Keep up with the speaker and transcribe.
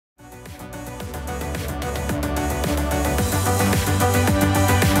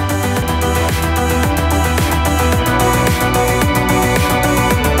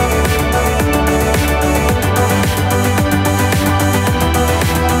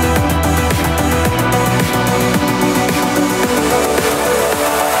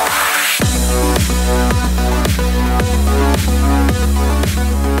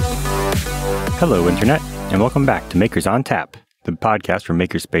Hello, Internet, and welcome back to Makers on Tap, the podcast where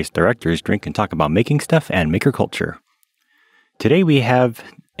makerspace directors drink and talk about making stuff and maker culture. Today we have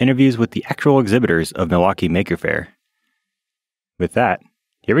interviews with the actual exhibitors of Milwaukee Makerfaire. With that,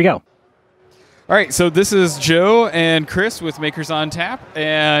 here we go. All right, so this is Joe and Chris with Makers on Tap,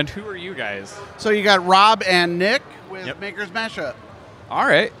 and who are you guys? So you got Rob and Nick with Makers Mashup. All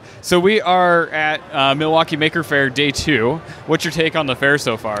right, so we are at Milwaukee Makerfaire Day 2. What's your take on the fair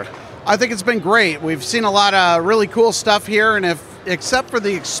so far? I think it's been great. We've seen a lot of really cool stuff here, and except for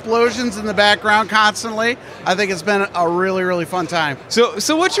the explosions in the background constantly, I think it's been a really, really fun time. So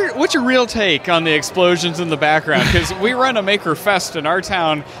what's your real take on the explosions in the background? Because we run a Maker Fest in our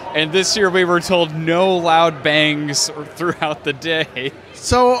town, and this year we were told no loud bangs throughout the day.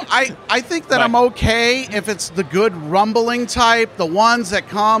 So I think that I'm okay if it's the good rumbling type, the ones that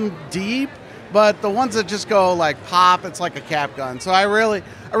come deep, but the ones that just go like pop, it's like a cap gun. So I really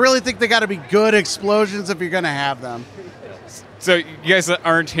think they got to be good explosions if you're going to have them. So you guys that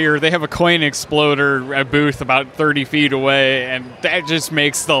aren't here, they have a coin exploder booth about 30 feet away, and that just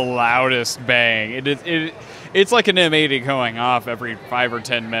makes the loudest bang. It's like an M80 going off every 5 or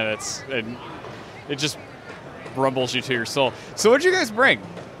 10 minutes, and it just rumbles you to your soul. So what did you guys bring?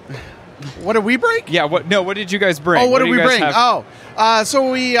 What did we bring? Yeah. What did you guys bring? Oh, what did we bring?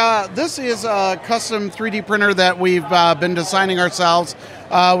 So we this is a custom 3D printer that we've been designing ourselves.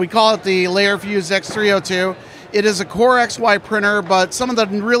 We call it the Layer Fuse X302. It is a Core XY printer, but some of the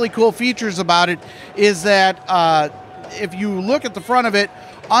really cool features about it is that if you look at the front of it,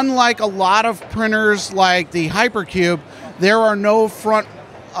 unlike a lot of printers like the Hypercube, there are no front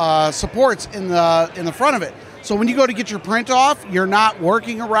supports in the front of it. So when you go to get your print off, you're not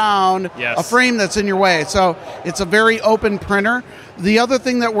working around a frame that's in your way. So it's a very open printer. The other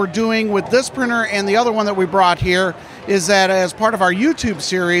thing that we're doing with this printer and the other one that we brought here is that as part of our YouTube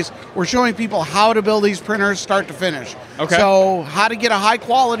series, we're showing people how to build these printers start to finish. Okay. So how to get a high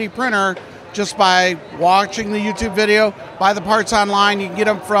quality printer just by watching the YouTube video, buy the parts online. You can get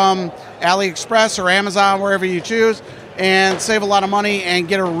them from AliExpress or Amazon, wherever you choose, and save a lot of money and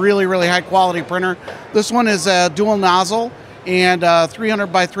get a really, really high quality printer. This one is a dual nozzle and 300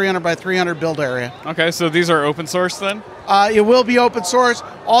 by 300 by 300 build area. Okay, so these are open source then? It will be open source.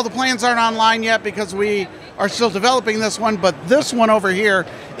 All the plans aren't online yet because we are still developing this one, but this one over here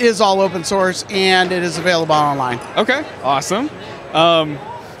is all open source and it is available online. Okay, awesome.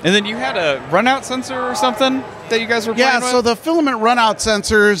 And then you had a runout sensor or something that you guys were playing with? Yeah, so the filament runout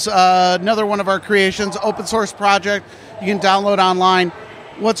sensors, another one of our creations, open source project, you can download online.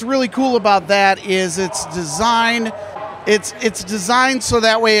 What's really cool about that is it's designed so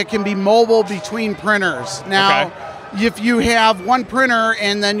that way it can be mobile between printers. Now, if you have one printer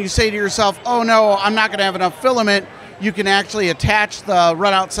and then you say to yourself, oh no, I'm not going to have enough filament, you can actually attach the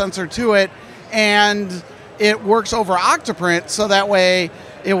runout sensor to it, and it works over Octoprint, so that way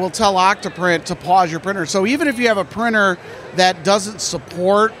it will tell Octoprint to pause your printer. So even if you have a printer that doesn't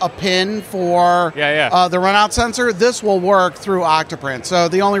support a pin for the runout sensor, this will work through Octoprint. So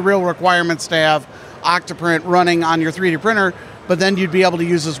the only real requirement's to have Octoprint running on your 3D printer, but then you'd be able to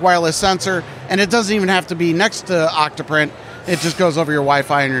use this wireless sensor, and it doesn't even have to be next to Octoprint. It just goes over your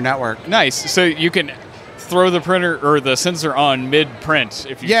Wi-Fi and your network. Nice. So you can throw the printer or the sensor on mid-print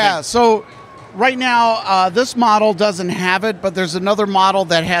if you so right now, this model doesn't have it, but there's another model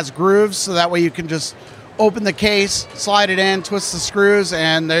that has grooves, so that way you can just open the case, slide it in, twist the screws,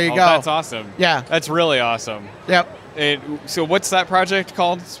 and there you go. That's awesome. Yeah. That's really awesome. Yep. So what's that project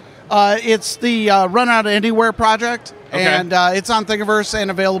called? It's the Run Out Anywhere project, and it's on Thingiverse and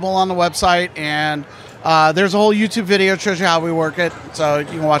available on the website, and there's a whole YouTube video that shows you how we work it, so you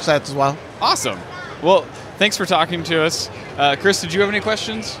can watch that as well. Awesome. Well, thanks for talking to us. Chris, did you have any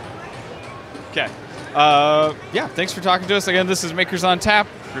questions? Okay. Thanks for talking to us. Again, this is Makers on Tap,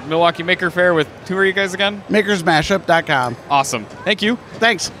 Milwaukee Makerfaire with, who are you guys again? Makersmashup.com. Awesome. Thank you.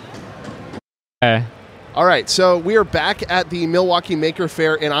 Thanks. All right, so we are back at the Milwaukee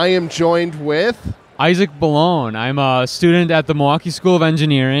Makerfaire, and I am joined with Isaac Ballone. I'm a student at the Milwaukee School of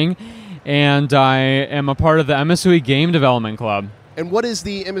Engineering, and I am a part of the MSOE Game Development Club. And what does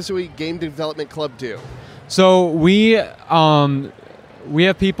the MSOE Game Development Club do? So we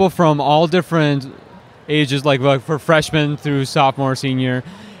have people from all different ages, like for freshmen through sophomore, senior,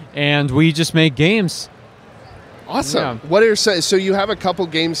 and we just make games. Awesome. Yeah. So you have a couple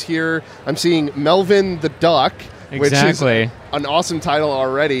games here. I'm seeing Melvin the Duck, which is an awesome title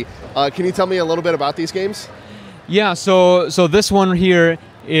already. Can you tell me a little bit about these games? Yeah, so this one here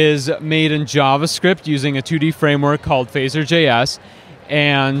is made in JavaScript using a 2D framework called Phaser.js.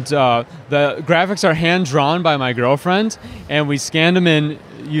 And the graphics are hand-drawn by my girlfriend, and we scanned them in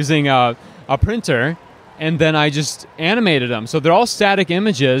using a a printer, and then I just animated them. So they're all static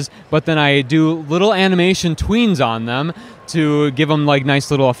images, but then I do little animation tweens on them to give them like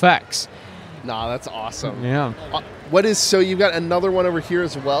nice little effects. Nah, that's awesome. Yeah. So you've got another one over here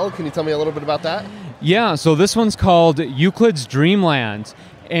as well. Can you tell me a little bit about that? Yeah, so this one's called Euclid's Dreamland.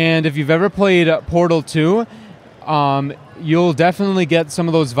 And if you've ever played Portal 2, you'll definitely get some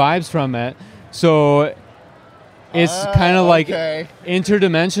of those vibes from it. So it's kind of like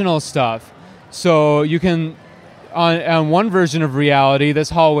interdimensional stuff. So you can, on one version of reality, this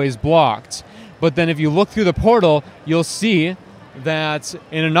hallway's blocked. But then if you look through the portal, you'll see that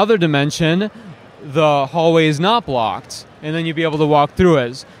in another dimension, the hallway is not blocked. And then you'll be able to walk through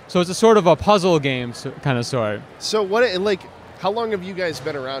it. So it's a sort of a puzzle game kind of sort. So how long have you guys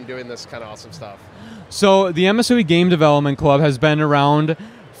been around doing this kind of awesome stuff? So the MSOE Game Development Club has been around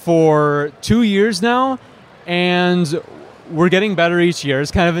for 2 years now, and we're getting better each year.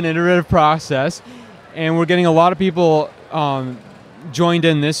 It's kind of an iterative process, and we're getting a lot of people joined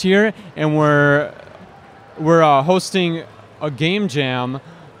in this year, and we're hosting a game jam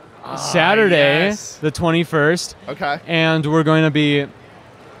Saturday, the 21st. Okay. And we're going to be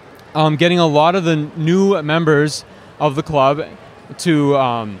getting a lot of the new members of the club to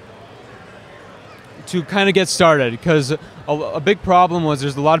kind of get started, because a big problem was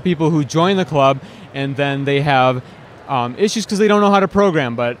there's a lot of people who join the club and then they have issues because they don't know how to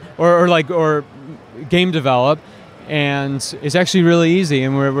program, or game develop, and it's actually really easy,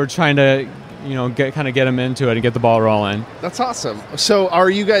 and we're trying to get them into it and get the ball rolling. That's awesome. So are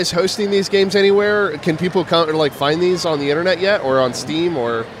you guys hosting these games anywhere? Can people come find these on the internet yet, or on Steam,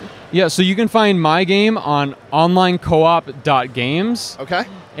 or? Yeah, so you can find my game on onlinecoop.games. Okay.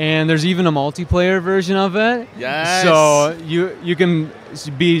 And there's even a multiplayer version of it. Yes. So you can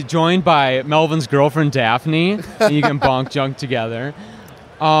be joined by Melvin's girlfriend, Daphne, and you can bonk junk together.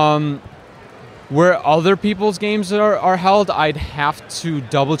 Where other people's games are held, I'd have to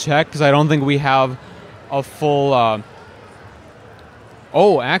double check, because I don't think we have a full...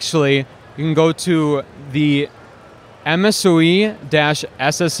 actually, you can go to the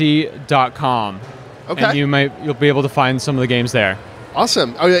msoe-sse.com. Okay. And you'll be able to find some of the games there.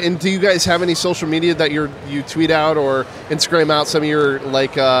 Awesome. Oh, and do you guys have any social media that you tweet out or Instagram out some of your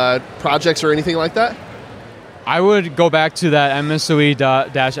projects or anything like that? I would go back to that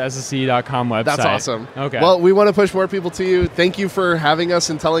msoe-sse.com website. That's awesome. Okay. Well, we want to push more people to you. Thank you for having us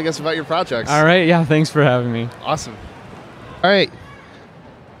and telling us about your projects. All right. Yeah, thanks for having me. Awesome. All right.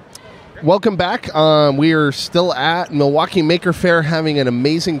 Welcome back. We are still at Milwaukee Maker Faire having an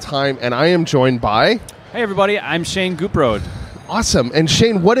amazing time, and I am joined by... Hey, everybody. I'm Shane Gooprode. Awesome. And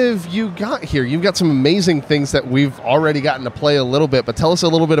Shane, what have you got here? You've got some amazing things that we've already gotten to play a little bit, but tell us a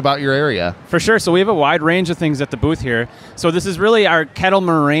little bit about your area. For sure. So we have a wide range of things at the booth here. So this is really our Kettle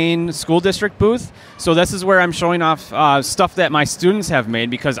Moraine School District booth. So this is where I'm showing off stuff that my students have made,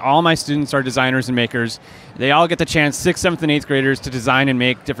 because all my students are designers and makers. They all get the chance, 6th, 7th, and 8th graders, to design and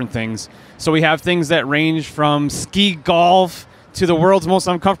make different things. So we have things that range from ski golf to the world's most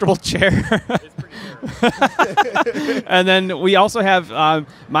uncomfortable chair. And then we also have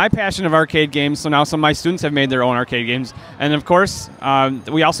my passion of arcade games, so now some of my students have made their own arcade games. And of course,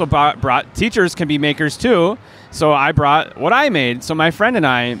 we also brought teachers can be makers too, so I brought what I made. So my friend and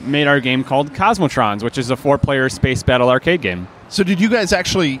I made our game called Cosmotrons, which is a 4-player space battle arcade game. So did you guys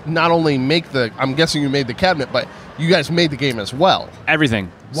actually not only make I'm guessing you made the cabinet, but you guys made the game as well? Everything.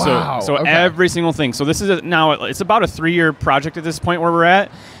 Wow. So okay. Every single thing. So this is it's about a 3-year project at this point where we're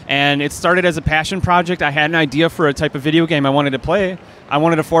at, and it started as a passion project. I had an idea for a type of video game I wanted to play. I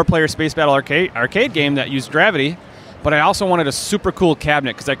wanted a 4-player space battle arcade game that used gravity, but I also wanted a super cool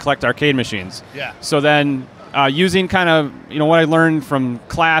cabinet because I collect arcade machines. Yeah. So then using kind of what I learned from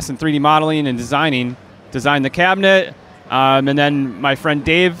class and 3D modeling and designed the cabinet, and then my friend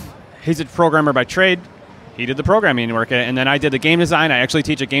Dave, he's a programmer by trade. He did the programming work, and then I did the game design. I actually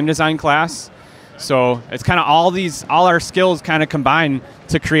teach a game design class. So it's kind of all our skills kind of combined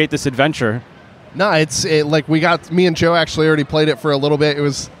to create this adventure. No, me and Joe actually already played it for a little bit. It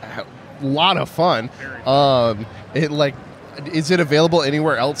was a lot of fun. Is it available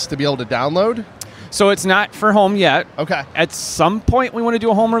anywhere else to be able to download? So it's not for home yet. Okay. At some point we want to do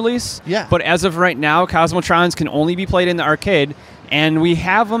a home release. Yeah. But as of right now, Cosmotrons can only be played in the arcade. And we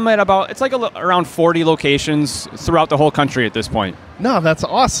have them at around 40 locations throughout the whole country at this point. No, that's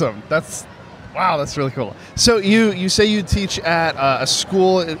awesome. That's really cool. So you say you teach at a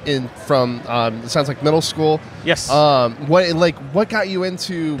school it sounds like middle school. Yes. What got you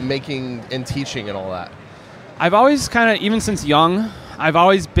into making and teaching and all that? I've always even since young, I've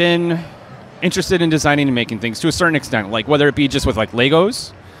always been interested in designing and making things to a certain extent, like whether it be just with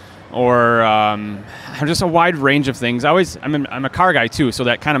Legos, or just a wide range of things. I'm a car guy too, so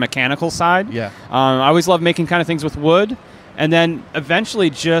that kind of mechanical side. Yeah. I always love making kind of things with wood. And then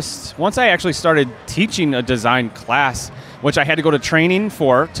eventually once I actually started teaching a design class, which I had to go to training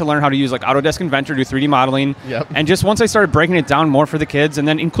to learn how to use like Autodesk Inventor, do 3D modeling. Yep. And just once I started breaking it down more for the kids and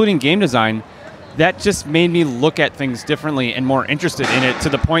then including game design, that just made me look at things differently and more interested in it to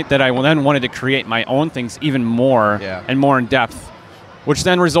the point that I then wanted to create my own things even more and more in depth, which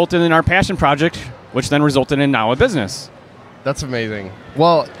then resulted in our passion project, which then resulted in now a business. That's amazing.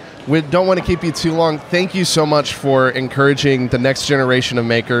 Well, we don't want to keep you too long. Thank you so much for encouraging the next generation of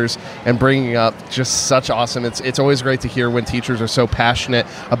makers and bringing up just such awesome. It's always great to hear when teachers are so passionate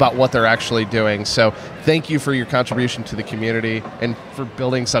about what they're actually doing. So thank you for your contribution to the community and for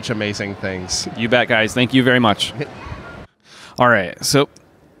building such amazing things. You bet, guys. Thank you very much. All right. So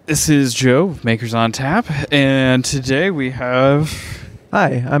this is Joe of Makers on Tap. And today we have...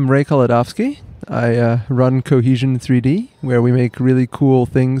 Hi, I'm Ray Kolodowski. I run Cohesion 3D, where we make really cool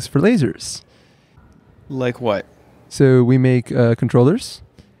things for lasers. Like what? So we make controllers,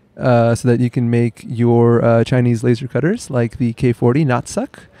 so that you can make your Chinese laser cutters, like the K40 not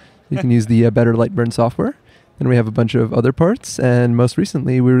suck. You can use the Better Lightburn software. Then we have a bunch of other parts, and most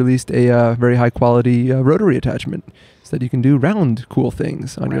recently we released a very high quality rotary attachment, so that you can do round cool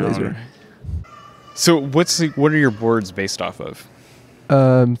things on your laser. So what are your boards based off of?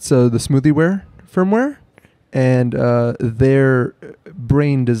 So the SmoothieWare firmware and their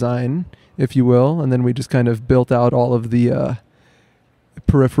brain design, if you will, and then we just kind of built out all of the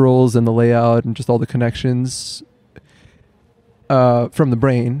peripherals and the layout and just all the connections from the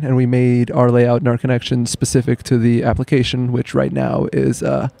brain, and we made our layout and our connections specific to the application, which right now is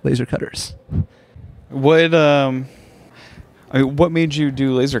laser cutters. What made you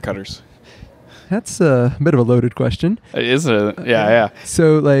do laser cutters? That's a bit of a loaded question. It is yeah.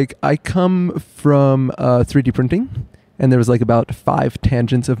 So, like, I come from 3D printing, and there was, like, about 5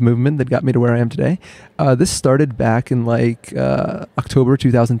 tangents of movement that got me to where I am today. This started back in, like, October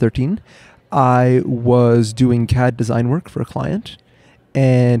 2013. I was doing CAD design work for a client,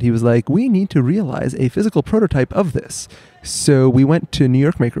 and he was like, we need to realize a physical prototype of this. So we went to New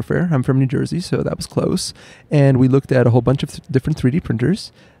York Makerfaire. I'm from New Jersey, so that was close. And we looked at a whole bunch of different 3D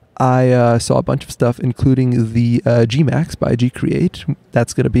printers. I saw a bunch of stuff, including the Gmax by Gcreate.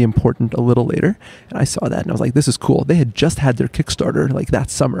 That's going to be important a little later. And I saw that, and I was like, this is cool. They had just had their Kickstarter, like,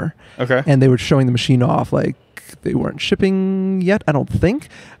 that summer. Okay. And they were showing the machine off, like, they weren't shipping yet, I don't think.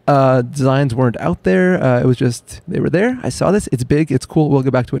 Designs weren't out there. It was just, they were there. I saw this. It's big. It's cool. We'll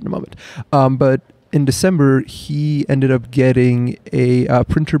get back to it in a moment. But in December, he ended up getting a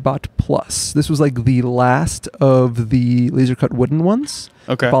PrinterBot Plus. This was like the last of the laser cut wooden ones.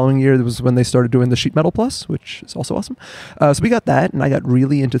 Okay. The following year was when they started doing the Sheet Metal Plus, which is also awesome. So we got that, and I got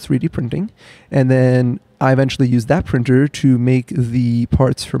really into 3D printing. And then I eventually used that printer to make the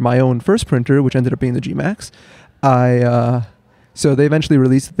parts for my own first printer, which ended up being the Gmax. So they eventually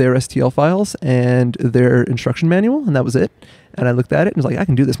released their STL files and their instruction manual, and that was it. And I looked at it and was like, I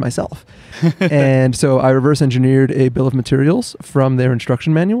can do this myself. And so I reverse engineered a bill of materials from their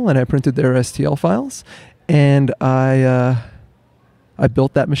instruction manual, and I printed their STL files, and I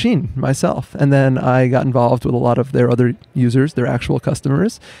built that machine myself. And then I got involved with a lot of their other users, their actual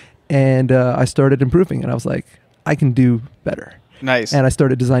customers, and I started improving, and I was like, I can do better. Nice. And I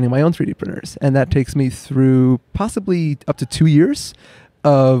started designing my own 3D printers. And that takes me through possibly up to 2 years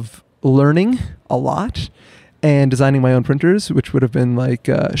of learning a lot and designing my own printers, which would have been like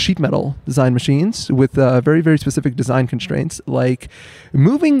sheet metal design machines with very, very specific design constraints. Like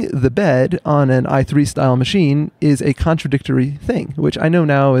moving the bed on an i3 style machine is a contradictory thing, which I know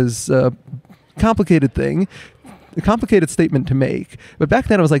now is a complicated thing. A complicated statement to make. But back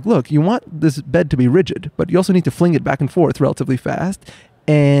then I was like, look, you want this bed to be rigid, but you also need to fling it back and forth relatively fast,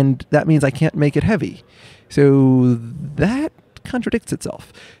 and that means I can't make it heavy. So that contradicts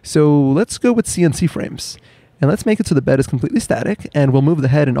itself. So let's go with CNC frames, and let's make it so the bed is completely static, and we'll move the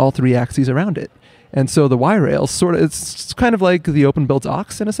head in all 3 axes around it. And so the Y rails it's kind of like the open built aux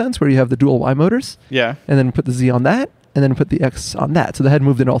in a sense, where you have the dual Y motors. Yeah. And then put the Z on that, and then put the X on that. So the head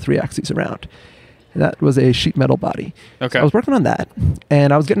moved in all 3 axes around. And that was a sheet metal body. Okay. So I was working on that,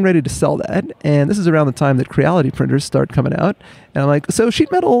 and I was getting ready to sell that. And this is around the time that Creality printers start coming out. And I'm like, so sheet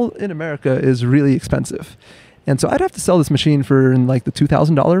metal in America is really expensive. And so I'd have to sell this machine for in like the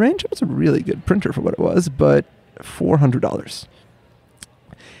 $2,000 range. It was a really good printer for what it was, but $400.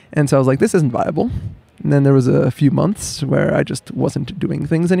 And so I was like, this isn't viable. And then there was a few months where I just wasn't doing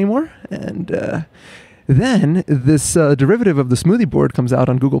things anymore. And Then this derivative of the smoothie board comes out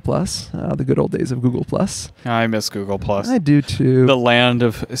on Google+, the good old days of Google+. I miss Google Plus. I do too. The land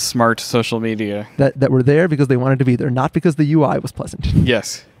of smart social media. That were there because they wanted to be there, not because the UI was pleasant.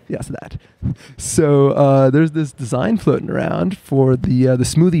 Yes. Yes, that. So there's this design floating around for the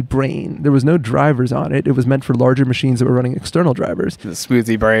smoothie brain. There was no drivers on it. It was meant for larger machines that were running external drivers. The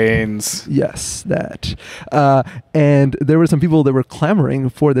smoothie brains. Yes, that. And there were some people that were clamoring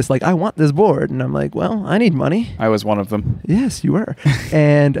for this, like, I want this board. And I'm like, well, I need money. I was one of them. Yes, you were.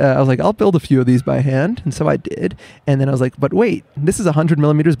 And I was like, I'll build a few of these by hand. And so I did. And then I was like, but wait, this is 100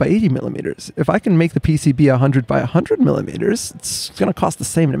 millimeters by 80 millimeters. If I can make the PCB 100 by 100 millimeters, it's going to cost the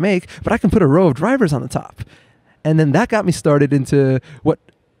same to make, but I can put a row of drivers on the top. And then that got me started into what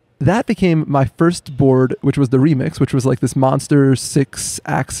that became my first board, which was the Remix, which was like this monster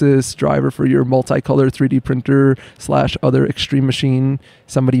 6-axis driver for your multicolor 3D printer / other extreme machine.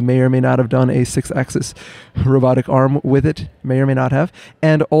 Somebody may or may not have done a 6-axis robotic arm with it, may or may not have.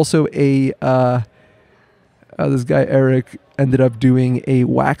 And also a this guy Eric ended up doing a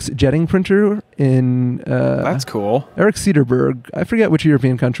wax jetting printer in That's cool. Eric Cederberg. I forget which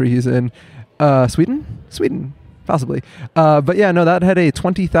European country he's in. Sweden, possibly. But yeah, no, that had a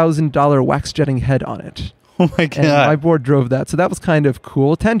 $20,000 wax jetting head on it. Oh my god. And my board drove that. So that was kind of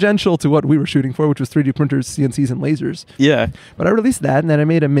cool. Tangential to what we were shooting for, which was 3D printers, CNCs, and lasers. Yeah. But I released that, and then I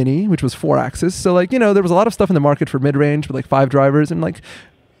made a Mini, which was 4-axis. So, like, there was a lot of stuff in the market for mid-range with, like, 5 drivers, and, like,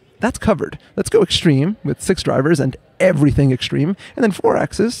 that's covered. Let's go extreme with 6 drivers and everything extreme, and then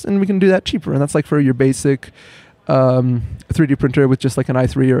 4-axis, and we can do that cheaper. And that's like for your basic 3D printer with just like an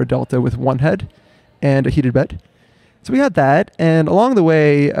i3 or a Delta with 1 head and a heated bed. So we had that, and along the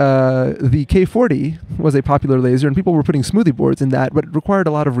way, the K40 was a popular laser, and people were putting smoothie boards in that, but it required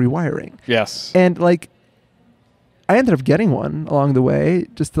a lot of rewiring. Yes. And like, I ended up getting one along the way,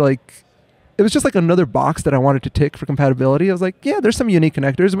 just to like, it was just like another box that I wanted to tick for compatibility. I was like, yeah, there's some unique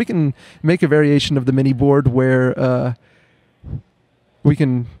connectors. We can make a variation of the mini board where we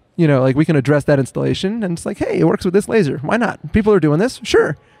can, we can address that installation. And it's like, hey, it works with this laser. Why not? People are doing this.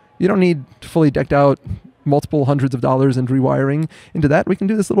 Sure. You don't need fully decked out multiple hundreds of dollars and rewiring into that. We can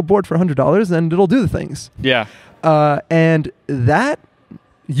do this little board for $100 and it'll do the things. Yeah. And that,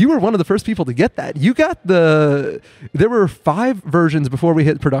 you were one of the first people to get that. You got there were 5 versions before we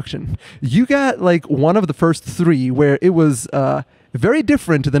hit production. You got like one of the first 3 where it was very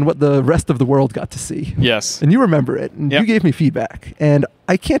different than what the rest of the world got to see. Yes. And you remember it. And you gave me feedback. And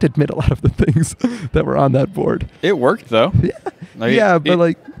I can't admit a lot of the things that were on that board. It worked though. Yeah.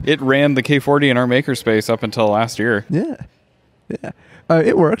 It ran the K40 in our makerspace up until last year. Yeah.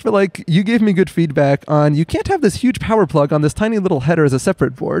 It worked, but like you gave me good feedback on you can't have this huge power plug on this tiny little header as a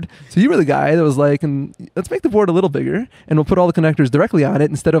separate board. So you were the guy that was like, let's make the board a little bigger and we'll put all the connectors directly on it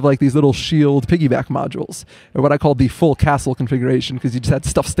instead of like these little shield piggyback modules, or what I call the full castle configuration, because you just had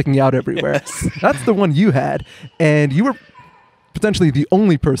stuff sticking out everywhere. Yes. That's the one you had, and you were potentially the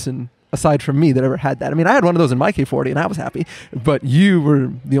only person aside from me that ever had that. I mean, I had one of those in my K40 and I was happy, but you were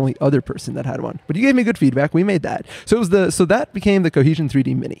the only other person that had one. But you gave me good feedback. We made that. So it was so that became the Cohesion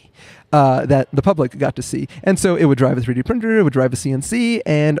 3D Mini that the public got to see. And so it would drive a 3D printer, it would drive a CNC,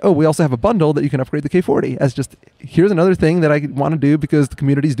 and we also have a bundle that you can upgrade the K40 as just, here's another thing that I want to do because the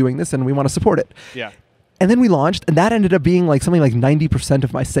community's doing this and we want to support it. Yeah. And then we launched, and that ended up being like something like 90%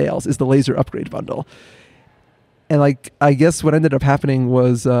 of my sales is the laser upgrade bundle. And like, I guess what ended up happening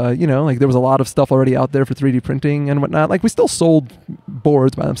was, like there was a lot of stuff already out there for 3D printing and whatnot. Like we still sold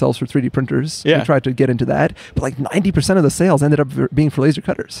boards by themselves for 3D printers. Yeah. We tried to get into that, but like 90% of the sales ended up being for laser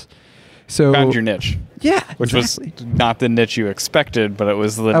cutters. So found your niche. Yeah, which exactly. was not the niche you expected, but it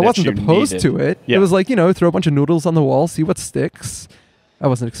was the niche you I wasn't opposed needed. to it. Yeah. It was like, throw a bunch of noodles on the wall, see what sticks. I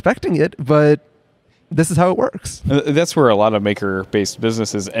wasn't expecting it, but this is how it works. That's where a lot of maker-based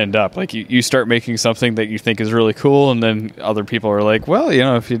businesses end up. Like you start making something that you think is really cool, and then other people are like, well,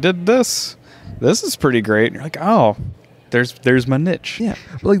 if you did this is pretty great. And you're like, oh, there's my niche. Yeah.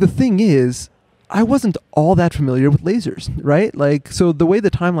 But like the thing is, I wasn't all that familiar with lasers, right? Like, so the way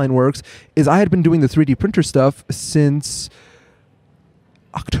the timeline works is I had been doing the 3D printer stuff since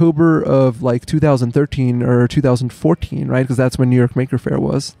October of like 2013 or 2014, right? Because that's when New York Maker Faire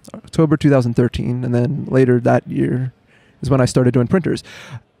was. October 2013, and then later that year is when I started doing printers.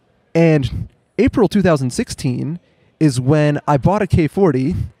 And April 2016 is when I bought a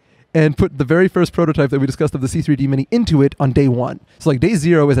K40 and put the very first prototype that we discussed of the C3D Mini into it on day 1. So like day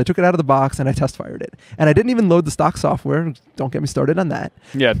 0 is I took it out of the box and I test fired it. And I didn't even load the stock software. Don't get me started on that.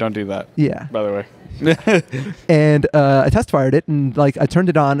 Yeah, don't do that. Yeah. By the way. And I test fired it and like I turned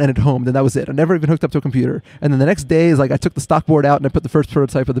it on and it homed, and that was it. I never even hooked up to a computer. And then the next day is like I took the stock board out and I put the first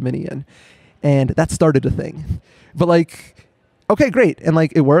prototype of the Mini in. and that started a thing. But like, okay, great, and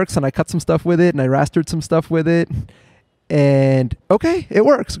like it works, and I cut some stuff with it, and I rastered some stuff with it, and okay, it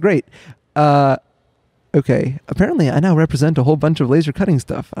works, great. Okay, apparently I now represent a whole bunch of laser cutting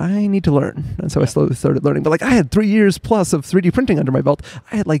stuff. I need to learn. And so I slowly started learning. But like I had 3 years plus of 3D printing under my belt.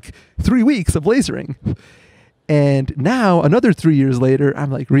 I had like 3 weeks of lasering. And now another 3 years later,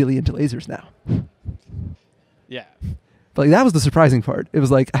 I'm like really into lasers now. Yeah. But like that was the surprising part. It was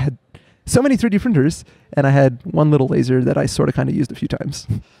like I had so many 3D printers and I had one little laser that I sort of kind of used a few times.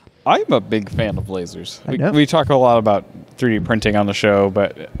 I'm a big fan of lasers. I know. We talk a lot about 3D printing on the show,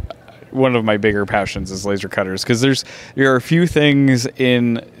 but one of my bigger passions is laser cutters, because there are a few things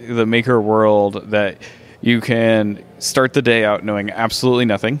in the maker world that you can start the day out knowing absolutely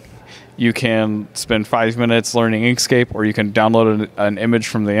nothing. You can spend 5 minutes learning Inkscape, or you can download an image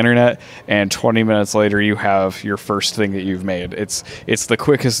from the internet, and 20 minutes later you have your first thing that you've made. It's the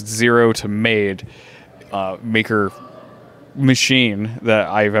quickest zero to made maker machine that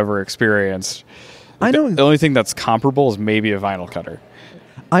I've ever experienced. I know the only thing that's comparable is maybe a vinyl cutter.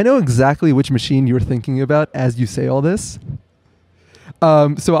 I know exactly which machine you're thinking about as you say all this.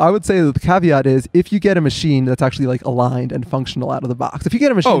 So I would say that the caveat is if you get a machine that's actually like aligned and functional out of the box. If you get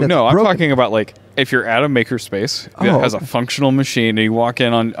a machine that's I'm broken, talking about like if you're at a makerspace that has a functional machine and you walk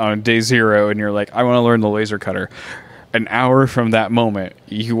in on day 0 and you're like, I want to learn the laser cutter. An hour from that moment,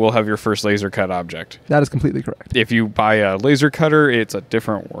 you will have your first laser cut object. That is completely correct. If you buy a laser cutter, it's a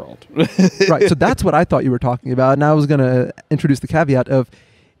different world. Right. So that's what I thought you were talking about. And I was going to introduce the caveat of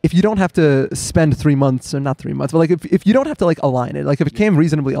if you don't have to spend 3 months, or not 3 months, but like if you don't have to like align it, like if it came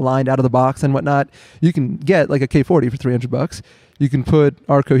reasonably aligned out of the box and whatnot, you can get like a K40 for $300. You can put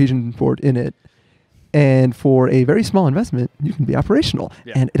our cohesion board in it. And for a very small investment, you can be operational,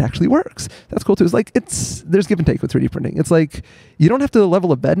 and it actually works. That's cool too. It's like there's give and take with 3D printing. It's like you don't have to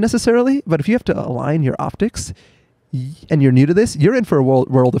level a bed necessarily, but if you have to align your optics, and you're new to this, you're in for a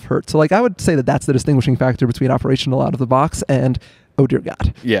world of hurt. So like I would say that that's the distinguishing factor between operational out of the box and oh dear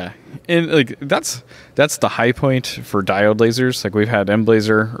God. Yeah, and like that's the high point for diode lasers. Like we've had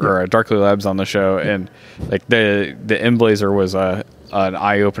M-Blazer or Darkly Labs on the show, and like the M-Blazer was an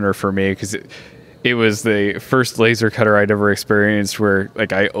eye opener for me because it was the first laser cutter I'd ever experienced where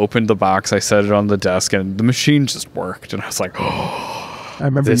like I opened the box, I set it on the desk, and the machine just worked, and I was like, oh, I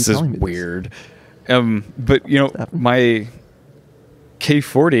remember this is weird. But you know, my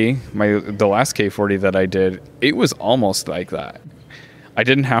K40, the last K40 that I did, it was almost like that. I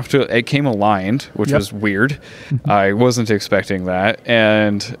didn't have to. It came aligned, which was weird. I wasn't expecting that,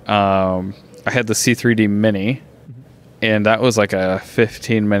 and I had the C3D Mini, and that was like a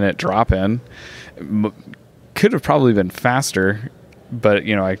 15-minute drop-in. Could have probably been faster, but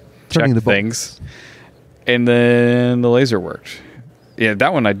you know, I checked things, and then the laser worked. Yeah,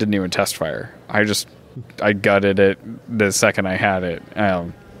 that one I didn't even test fire. I gutted it the second I had it.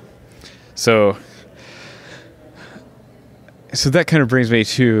 So that kind of brings me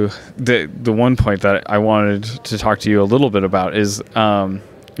to the one point that I wanted to talk to you a little bit about is, you know,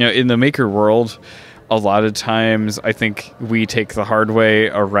 in the maker world, a lot of times I think we take the hard way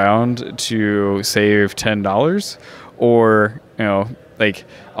around to save $10, or, you know, like,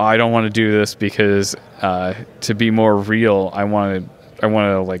 oh, I don't want to do this because to be more real, I want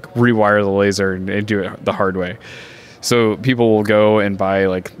to like rewire the laser and do it the hard way. So people will go and buy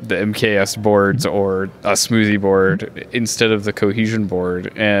like the MKS boards or a smoothie board instead of the cohesion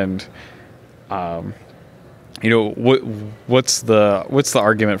board, and you know, what's the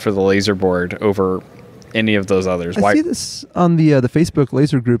argument for the laser board over any of those others? I see this on the Facebook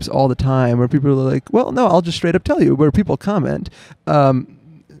laser groups all the time, where people are like, well, no, I'll just straight up tell you, where people comment,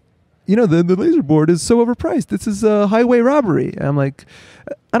 you know, the laser board is so overpriced. This is a highway robbery. And I'm like,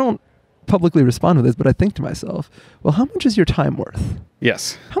 I don't publicly respond to this, but I think to myself, well, how much is your time worth?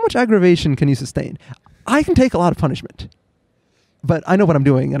 Yes. How much aggravation can you sustain? I can take a lot of punishment, but I know what I'm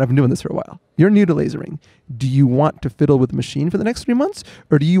doing, and I've been doing this for a while. You're new to lasering. Do you want to fiddle with the machine for the next 3 months,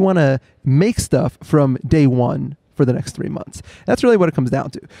 or do you want to make stuff from day one for the next 3 months? That's really what it comes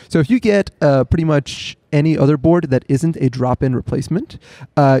down to. So if you get pretty much any other board that isn't a drop-in replacement,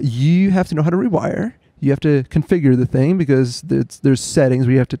 you have to know how to rewire. You have to configure the thing, because there's settings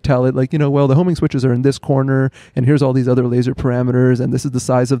where you have to tell it, like, you know, well, the homing switches are in this corner, and here's all these other laser parameters, and this is the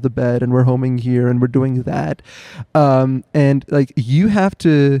size of the bed, and we're homing here, and we're doing that. And like, you have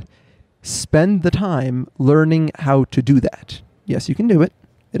to spend the time learning how to do that. Yes, you can do it.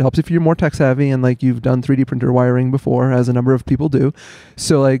 It helps if you're more tech savvy and like you've done 3D printer wiring before, as a number of people do.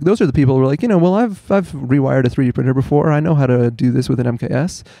 So like, those are the people who are like, you know, well, I've rewired a 3D printer before. I know how to do this with an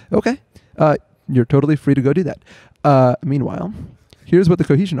MKS. Okay. You're totally free to go do that. Meanwhile, here's what the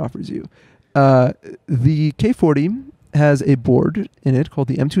cohesion offers you. The K40 has a board in it called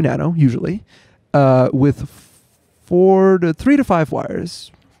the M2 Nano, usually, with 3 to 5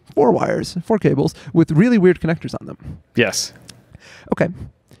 wires, 4 cables, with really weird connectors on them. Yes. Okay.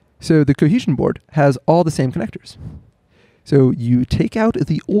 So the cohesion board has all the same connectors. So you take out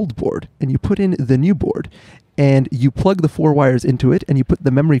the old board and you put in the new board, and you plug the 4 wires into it, and you put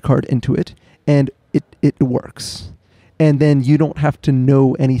the memory card into it, and it works. And then you don't have to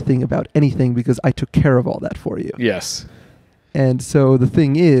know anything about anything because I took care of all that for you. Yes. And so the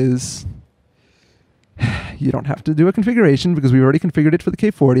thing is, you don't have to do a configuration because we already configured it for the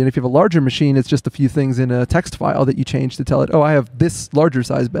K40. And if you have a larger machine, it's just a few things in a text file that you change to tell it, oh, I have this larger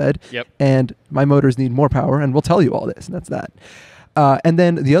size bed, and my motors need more power, and we'll tell you all this, and that's that. And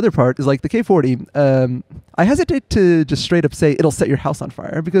then the other part is like the K40. I hesitate to just straight up say it'll set your house on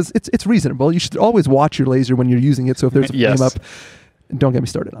fire because it's reasonable. You should always watch your laser when you're using it. So if there's a flame up, don't get me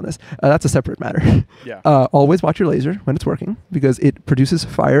started on this. That's a separate matter. Yeah. Always watch your laser when it's working because it produces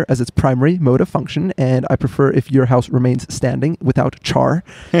fire as its primary mode of function. And I prefer if your house remains standing without char.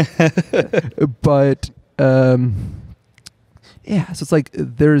 But yeah, so it's like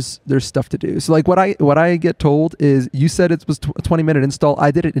there's stuff to do. So like what I get told is you said it was a 20-minute install.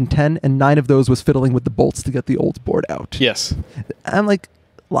 I did it in 10, and 9 of those was fiddling with the bolts to get the old board out. Yes. I'm like,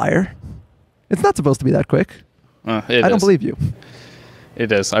 liar. It's not supposed to be that quick. I don't believe you.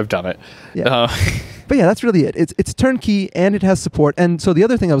 It is. I've done it. Yeah. But yeah, that's really it. It's turnkey and it has support. And so the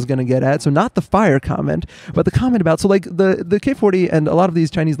other thing I was going to get at, so not the fire comment, but the comment about, so like the K40 and a lot of these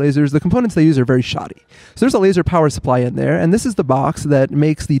Chinese lasers, the components they use are very shoddy. So there's a laser power supply in there, and this is the box that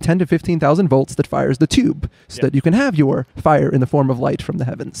makes the 10 to 15,000 volts that fires the tube so that you can have your fire in the form of light from the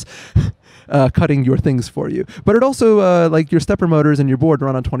heavens. Cutting your things for you. But it also, like your stepper motors and your board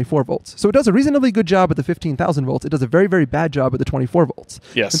run on 24 volts. So it does a reasonably good job at the 15,000 volts. It does a very, very bad job at the 24 volts.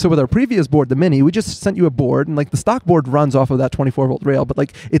 Yes. And so with our previous board, the Mini, we just sent you a board, and like the stock board runs off of that 24 volt rail, but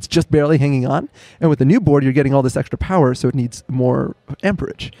like it's just barely hanging on. And with the new board, you're getting all this extra power, so it needs more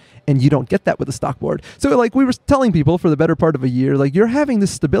amperage. And you don't get that with the stock board. So like we were telling people for the better part of a year, like you're having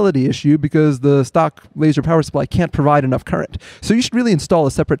this stability issue because the stock laser power supply can't provide enough current. So you should really install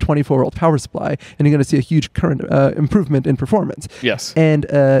a separate 24 volt power supply, and you're going to see a huge current improvement in performance. Yes. And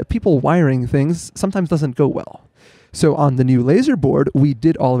people wiring things sometimes doesn't go well. So on the new laser board, we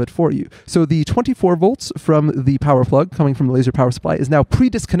did all of it for you. So the 24 volts from the power plug coming from the laser power supply is now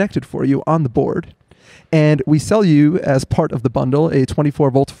pre-disconnected for you on the board. And we sell you, as part of the bundle, a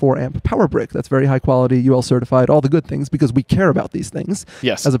 24 volt 4 amp power brick that's very high quality, UL certified, all the good things, because we care about these things.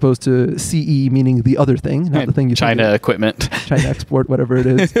 Yes. As opposed to CE, meaning the other thing, not the thing you China equipment. China export, whatever it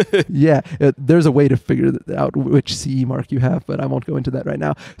is. Yeah, there's a way to figure out which CE mark you have, but I won't go into that right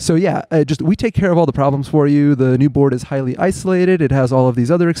now. So yeah, we take care of all the problems for you. The new board is highly isolated. It has all of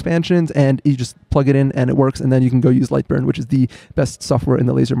these other expansions, and you just plug it in and it works, and then you can go use Lightburn, which is the best software in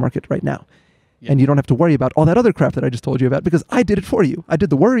the laser market right now. And you don't have to worry about all that other crap that I just told you about because I did it for you. I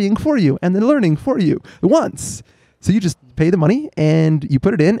did the worrying for you and the learning for you once. So you just pay the money and you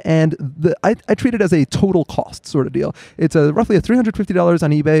put it in, and I treat it as a total cost sort of deal. It's roughly a $350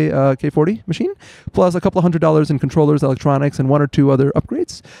 on eBay K40 machine, plus a couple of $100 in controllers, electronics, and 1 or 2 other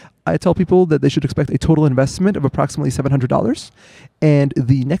upgrades. I tell people that they should expect a total investment of approximately $700, and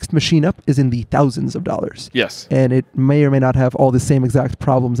the next machine up is in the thousands of dollars. Yes. And it may or may not have all the same exact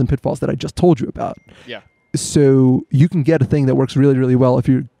problems and pitfalls that I just told you about. Yeah. So you can get a thing that works really, really well if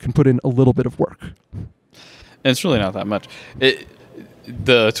you can put in a little bit of work. It's really not that much.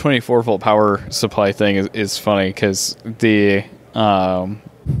 The 24 volt power supply thing is funny because the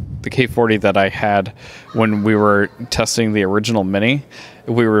K40 that I had when we were testing the original Mini,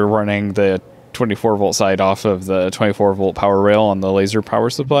 we were running the 24 volt side off of the 24 volt power rail on the laser power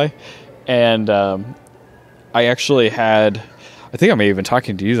supply, and I actually had, I think I may have been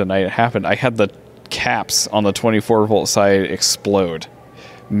talking to you the night it happened, I had the caps on the 24 volt side explode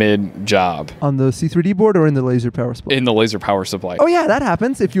mid-job. On the C3D board or in the laser power supply? In the laser power supply. Oh yeah, that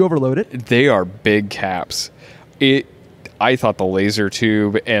happens if you overload it. They are big caps. I thought the laser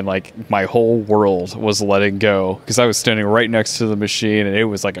tube and like my whole world was letting go because I was standing right next to the machine and it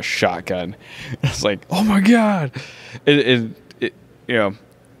was like a shotgun. I was like, oh my God. You know,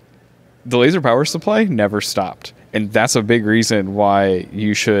 the laser power supply never stopped. And that's a big reason why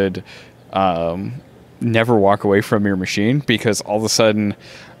you should never walk away from your machine, because all of a sudden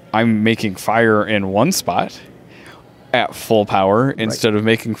I'm making fire in one spot at full power instead of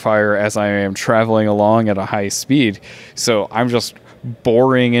making fire as I am traveling along at a high speed. So I'm just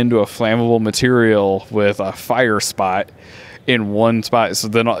boring into a flammable material with a fire spot in one spot. So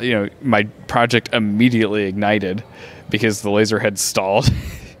then, you know, my project immediately ignited because the laser had stalled.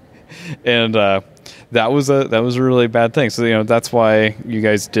 And that was a really bad thing. So that's why you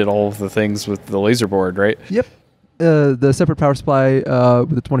guys did all of the things with the laser board, right? Yep. The separate power supply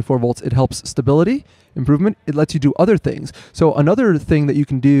with the 24 volts, it helps stability improvement. It lets you do other things. So another thing that you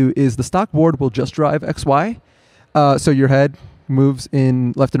can do is the stock board will just drive X, Y. So your head moves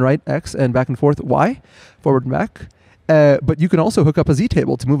in left and right, X, and back and forth, Y, forward and back. But you can also hook up a Z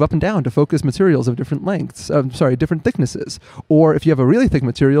table to move up and down to focus materials of different lengths, different thicknesses. Or if you have a really thick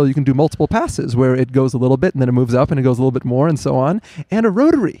material, you can do multiple passes where it goes a little bit and then it moves up and it goes a little bit more and so on. And a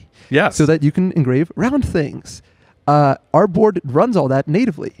rotary. Yes. So that you can engrave round things. Our board runs all that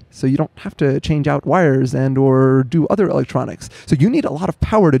natively, so you don't have to change out wires and or do other electronics. So you need a lot of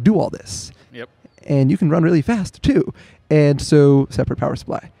power to do all this. Yep. And you can run really fast too. And so separate power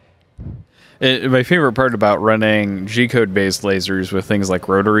supply. My favorite part about running G-code based lasers with things like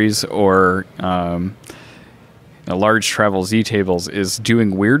rotaries or large travel Z tables is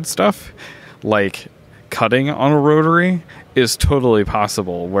doing weird stuff, like cutting on a rotary is totally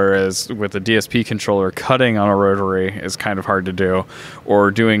possible, whereas with a DSP controller, cutting on a rotary is kind of hard to do.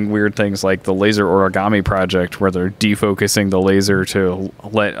 Or doing weird things like the laser origami project, where they're defocusing the laser to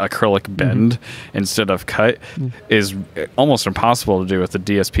let acrylic bend instead of cut, is almost impossible to do with the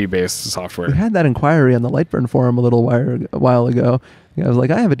DSP-based software. We had that inquiry on the Lightburn forum a while ago. I was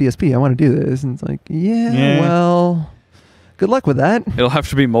like, I have a DSP, I want to do this. And it's like, well, good luck with that. It'll have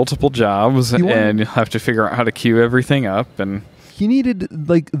to be multiple jobs, and you'll have to figure out how to queue everything up. And he needed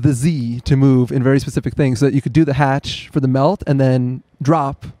like the Z to move in very specific things so that you could do the hatch for the melt and then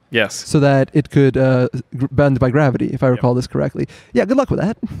drop. Yes. So that it could bend by gravity, if I recall this correctly. Yeah, good luck with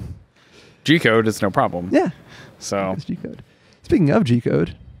that. G-code is no problem. Yeah. So it's G-code. Speaking of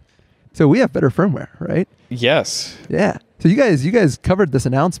G-code, so we have better firmware, right? Yes. Yeah. So you guys covered this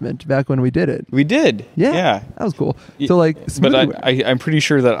announcement back when we did it. We did. Yeah. That was cool. So like, but I'm pretty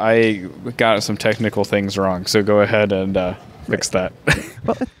sure that I got some technical things wrong. So go ahead and fix that.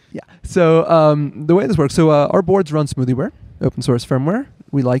 Well, yeah. So the way this works, so our boards run SmoothieWare, open source firmware.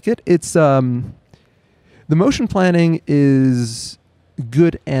 We like it. It's the motion planning is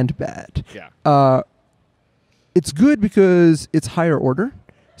good and bad. Yeah. It's good because it's higher order.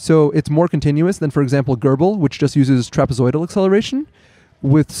 So it's more continuous than, for example, Gerbil, which just uses trapezoidal acceleration.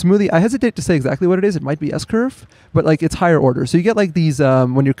 With Smoothie, I hesitate to say exactly what it is. It might be S-curve, but like it's higher order. So you get like these,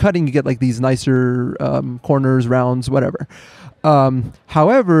 when you're cutting, you get like these nicer corners, rounds, whatever.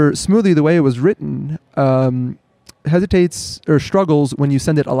 However, Smoothie, the way it was written, hesitates or struggles when you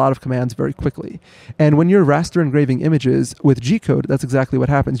send it a lot of commands very quickly. And when you're raster engraving images with G-code, that's exactly what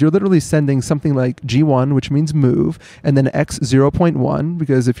happens. You're literally sending something like G1, which means move, and then X 0.1,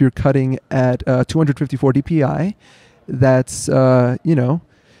 because if you're cutting at 254 dpi, that's,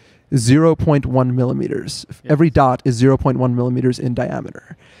 0.1 millimeters. Yes. Every dot is 0.1 millimeters in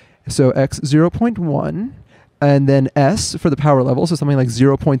diameter. So X 0.1, and then S for the power level, so something like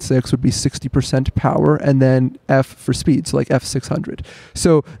 0.6 would be 60% power, and then F for speed, so like F600.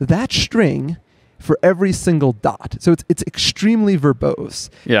 So that string for every single dot. So it's extremely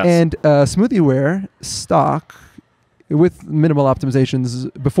verbose. Yes. And SmoothieWare stock, with minimal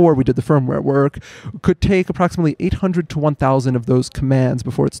optimizations before we did the firmware work, could take approximately 800 to 1,000 of those commands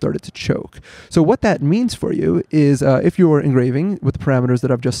before it started to choke. So what that means for you is if you're engraving with the parameters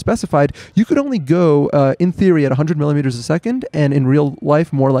that I've just specified, you could only go, in theory, at 100 millimeters a second, and in real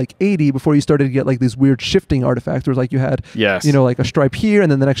life, more like 80 before you started to get like these weird shifting artifacts where like you had, like a stripe here,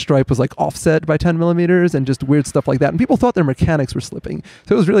 and then the next stripe was like offset by 10 millimeters and just weird stuff like that. And people thought their mechanics were slipping.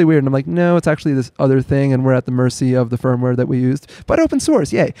 So it was really weird. And I'm like, no, it's actually this other thing, and we're at the mercy of the firmware that we used, but open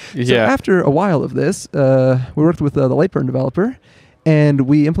source, yay. So after a while of this, we worked with the Lightburn developer, and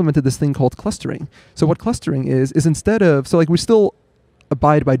we implemented this thing called clustering. So what clustering is instead of, so like we still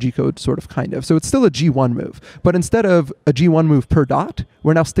abide by G-code sort of, kind of. So it's still a G1 move, but instead of a G1 move per dot,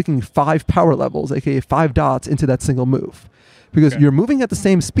 we're now sticking 5 power levels, aka 5 dots into that single move. Because you're moving at the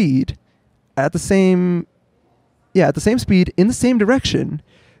same speed, at the same speed, in the same direction.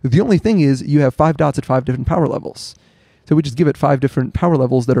 The only thing is you have 5 dots at 5 different power levels. So we just give it 5 different power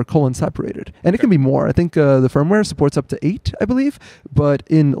levels that are colon separated. And it can be more. I think the firmware supports up to 8, I believe. But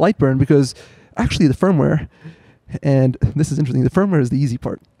in Lightburn, because actually the firmware, and this is interesting, the firmware is the easy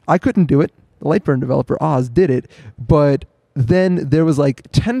part. I couldn't do it. The Lightburn developer, Oz, did it. But then there was like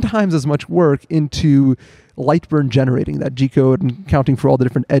 10 times as much work into Lightburn generating that G-code and counting for all the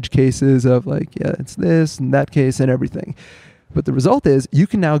different edge cases of like, yeah, it's this and that case and everything. But the result is you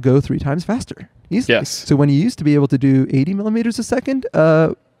can now go 3 times faster. Easily. Yes. So when you used to be able to do 80 millimeters a second,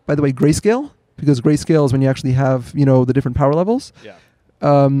 by the way, grayscale, because grayscale is when you actually have, the different power levels. Yeah.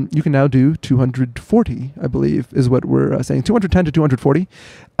 you can now do 240, I believe, is what we're saying. 210 to 240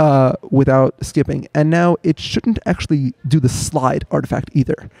 without skipping. And now it shouldn't actually do the slide artifact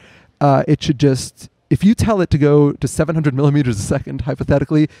either. It should just, if you tell it to go to 700 millimeters a second,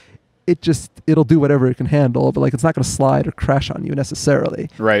 hypothetically, it'll do whatever it can handle, but like it's not going to slide or crash on you necessarily.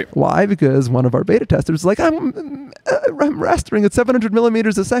 Right. Why? Because one of our beta testers is like, I'm rastering at 700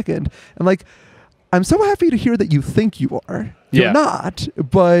 millimeters a second. I'm like, I'm so happy to hear that you think you are. You're not,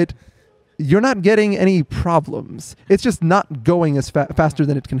 but you're not getting any problems. It's just not going as faster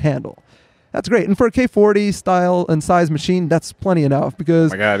than it can handle. That's great. And for a K40 style and size machine, that's plenty enough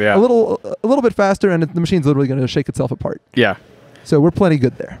because a little bit faster and the machine's literally going to shake itself apart. Yeah. So we're plenty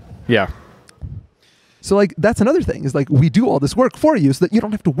good there. Yeah. So like that's another thing is like we do all this work for you so that you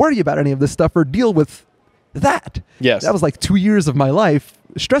don't have to worry about any of this stuff or deal with that. Yes. That was like 2 years of my life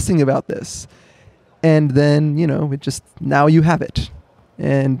stressing about this. And then, it just, now you have it.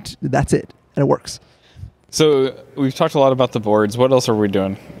 And that's it. And it works. So we've talked a lot about the boards. What else are we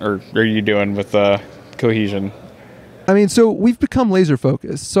doing? Or are you doing with Cohesion? I mean, so we've become laser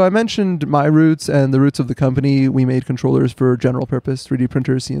focused. So I mentioned my roots and the roots of the company. We made controllers for general purpose, 3D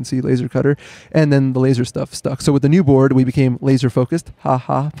printer, CNC, laser cutter, and then the laser stuff stuck. So with the new board, we became laser focused. Ha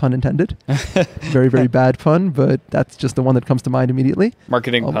ha, pun intended. Very, very bad pun, but that's just the one that comes to mind immediately.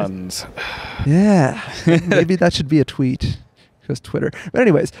 Marketing puns. Yeah, maybe that should be a tweet. Just Twitter. But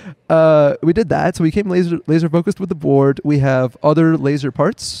anyways, we did that. So we became laser focused with the board. We have other laser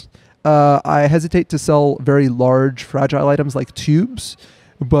parts. I hesitate to sell very large, fragile items like tubes,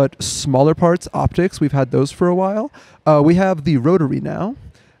 but smaller parts, optics, we've had those for a while. We have the rotary now.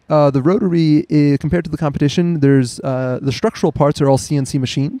 The rotary, compared to the competition, there's the structural parts are all CNC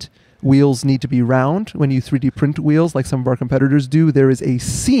machined. Wheels need to be round. When you 3D print wheels, like some of our competitors do, there is a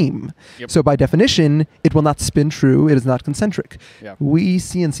seam. Yep. So by definition, it will not spin true. It is not concentric. Yep. We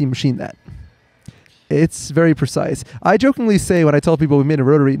CNC machine that. It's very precise. I jokingly say when I tell people we made a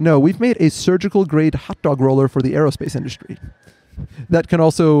rotary, no, we've made a surgical grade hot dog roller for the aerospace industry. That can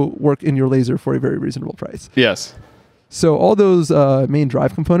also work in your laser for a very reasonable price. Yes. So all those main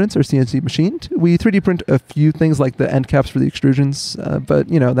drive components are CNC machined. We 3D print a few things like the end caps for the extrusions, but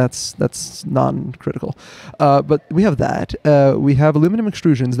that's non-critical. But we have that. We have aluminum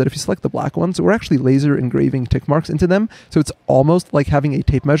extrusions that if you select the black ones, we're actually laser engraving tick marks into them. So it's almost like having a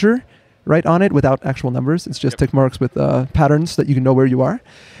tape measure right on it without actual numbers. It's just tick marks with patterns that you can know where you are.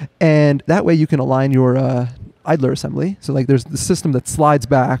 And that way you can align your idler assembly. So like there's the system that slides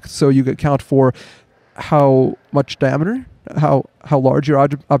back so you can account for how much diameter, how large your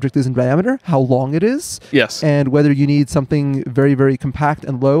object is in diameter, how long it is. Yes. And whether you need something very, very compact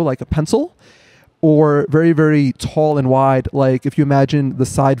and low like a pencil or very, very tall and wide. Like if you imagine the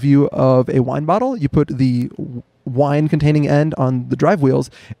side view of a wine bottle, you put the wine containing end on the drive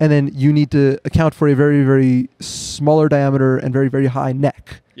wheels, and then you need to account for a very, very smaller diameter and very, very high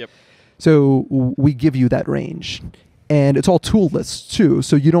neck. Yep. So we give you that range. And it's all toolless too,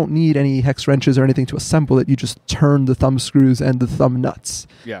 so you don't need any hex wrenches or anything to assemble it. You just turn the thumb screws and the thumb nuts.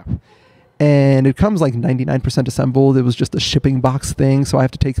 Yeah. And it comes like 99% assembled. It was just a shipping box thing, so I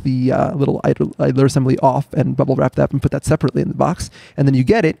have to take the little idler assembly off and bubble wrap that and put that separately in the box. And then you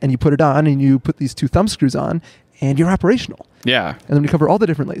get it, and you put it on, and you put these two thumb screws on, and you're operational. Yeah. And then we cover all the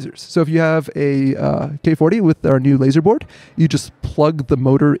different lasers. So if you have a K40 with our new laser board, you just plug the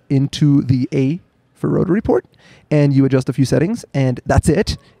motor into the A for rotary port, and you adjust a few settings, and that's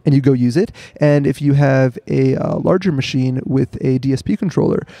it, and you go use it. And if you have a larger machine with a DSP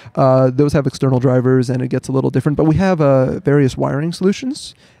controller, those have external drivers, and it gets a little different. But we have various wiring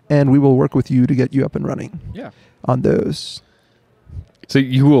solutions, and we will work with you to get you up and running on those. So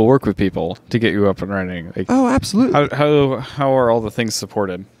you will work with people to get you up and running? Like, oh, absolutely. How are all the things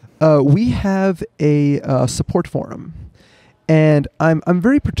supported? We have a support forum. And I'm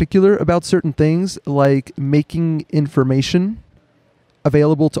very particular about certain things, like making information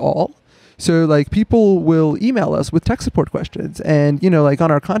available to all. So like people will email us with tech support questions, and like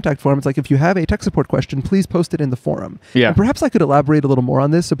on our contact form, it's like if you have a tech support question, please post it in the forum. Yeah. And perhaps I could elaborate a little more on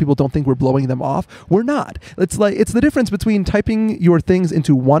this so people don't think we're blowing them off. We're not. It's the difference between typing your things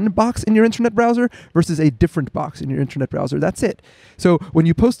into one box in your internet browser versus a different box in your internet browser. That's it. So when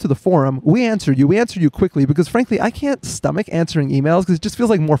you post to the forum, we answer you quickly because frankly, I can't stomach answering emails because it just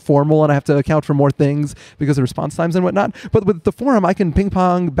feels like more formal and I have to account for more things because of response times and whatnot. But with the forum, I can ping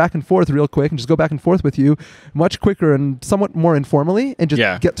pong back and forth real quick and just go back and forth with you much quicker and somewhat more informally and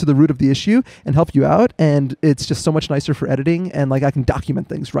just get to the root of the issue and help you out. And it's just so much nicer for editing, and like I can document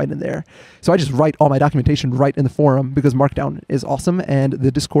things right in there. So I just write all my documentation right in the forum because Markdown is awesome, and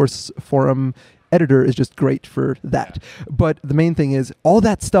the discourse forum editor is just great for that. But the main thing is all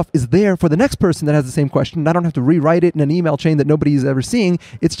that stuff is there for the next person that has the same question. I don't have to rewrite it in an email chain that nobody's ever seeing.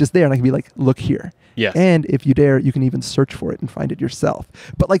 It's just there, and I can be like, look here. Yes. And if you dare, you can even search for it and find it yourself.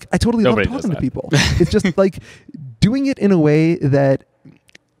 But like, I totally Nobody love does talking to that. people. It's just like doing it in a way that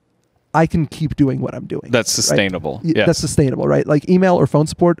I can keep doing what I'm doing. That's sustainable. Right? Yes. That's sustainable, right? Like email or phone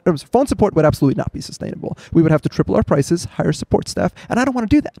support. Phone support would absolutely not be sustainable. We would have to triple our prices, hire support staff, and I don't want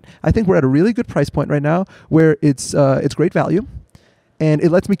to do that. I think we're at a really good price point right now where it's great value, and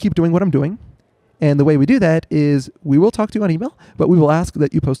it lets me keep doing what I'm doing. And the way we do that is we will talk to you on email, but we will ask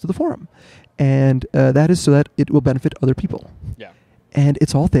that you post to the forum. And that is so that it will benefit other people. Yeah. And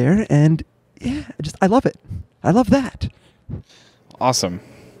it's all there, and yeah, I love it. I love that. Awesome.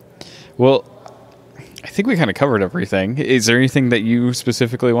 Well, I think we kind of covered everything. Is there anything that you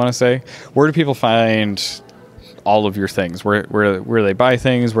specifically want to say? Where do people find all of your things? Where they buy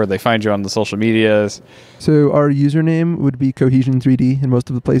things? Where they find you on the social medias? So our username would be Cohesion3D in most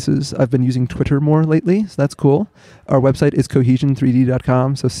of the places. I've been using Twitter more lately, so that's cool. Our website is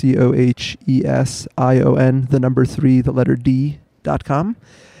cohesion3d.com, so COHESION, the number 3, the letter D.com.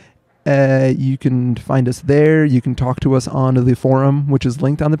 You can find us there. You can talk to us on the forum, which is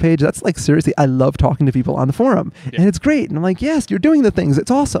linked on the page. That's like, seriously, I love talking to people on the forum. Yeah. And it's great. And I'm like, yes, you're doing the things. It's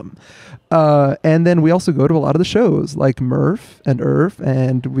awesome. And then we also go to a lot of the shows like Murph and IRF,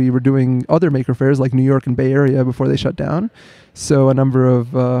 and we were doing other maker fairs like New York and Bay Area before they shut down. So a number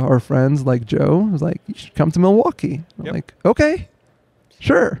of our friends like Joe was like, you should come to Milwaukee. I'm like, okay,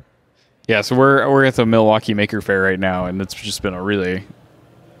 sure. Yeah, so we're at the Milwaukee Maker Fair right now, and it's just been a really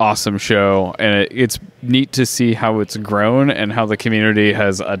awesome show, and it's neat to see how it's grown and how the community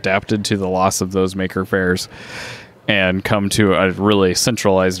has adapted to the loss of those maker fairs and come to a really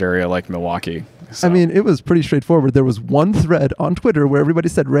centralized area like Milwaukee. So. I mean, it was pretty straightforward. There was one thread on Twitter where everybody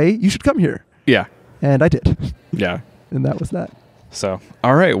said, Ray, you should come here. Yeah. And I did. Yeah. And that was that. So,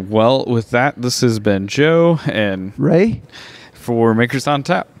 all right. Well, with that, this has been Joe and Ray for Makers on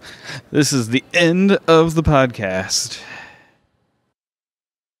Tap. This is the end of the podcast.